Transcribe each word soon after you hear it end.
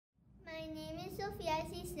at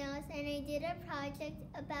Cisneros, and I did a project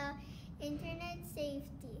about internet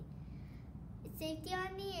safety. Safety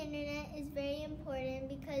on the internet is very important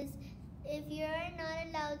because if you're not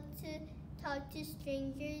allowed to talk to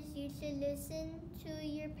strangers, you should listen to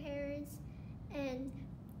your parents and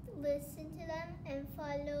listen to them and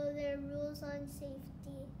follow their rules on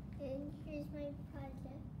safety. And here's my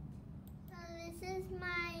project. So this is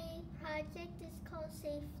my project. It's called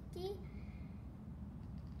Safety.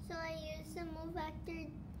 So I used the move factor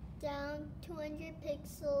down 200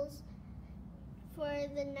 pixels for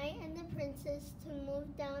the knight and the princess to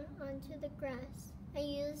move down onto the grass. I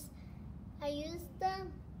used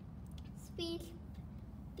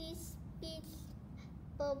these speech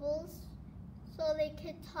bubbles so they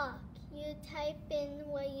could talk. You type in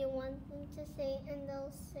what you want them to say and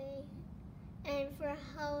they'll say. And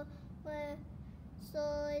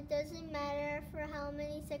so it doesn't matter for how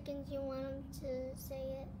many seconds you want them to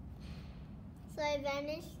say it. So I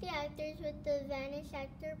vanished the actors with the vanish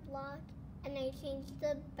actor block, and I changed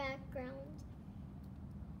the background.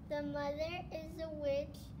 The mother is a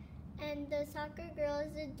witch and the soccer girl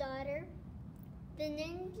is a daughter. The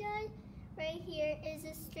ninja right here is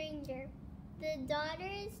a stranger. The daughter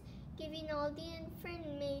is giving all the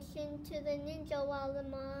information to the ninja while the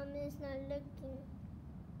mom is not looking.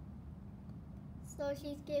 So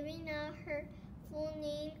she's giving out her full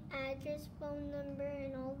name, address, phone number,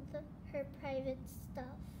 and all her private stuff.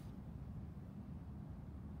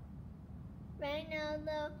 Right now,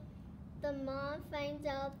 the mom finds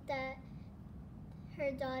out that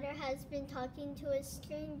her daughter has been talking to a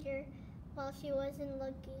stranger while she wasn't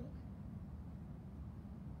looking.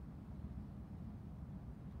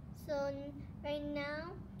 So right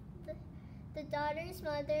now, the daughter's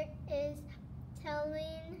mother is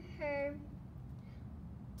telling her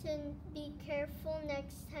to be careful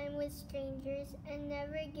next time with strangers and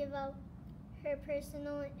never give out her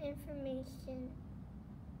personal information.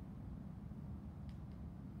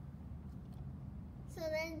 So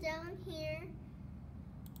then down here,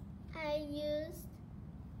 I used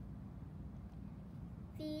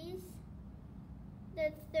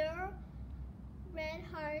the throw red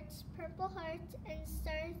hearts, purple hearts, and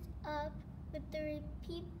stars up with the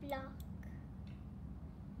repeat block.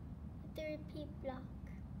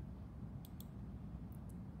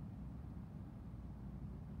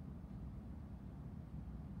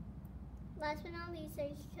 Last but not least,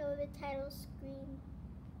 I show the title screen.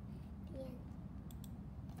 The end.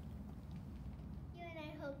 And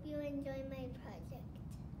I hope you enjoy my project.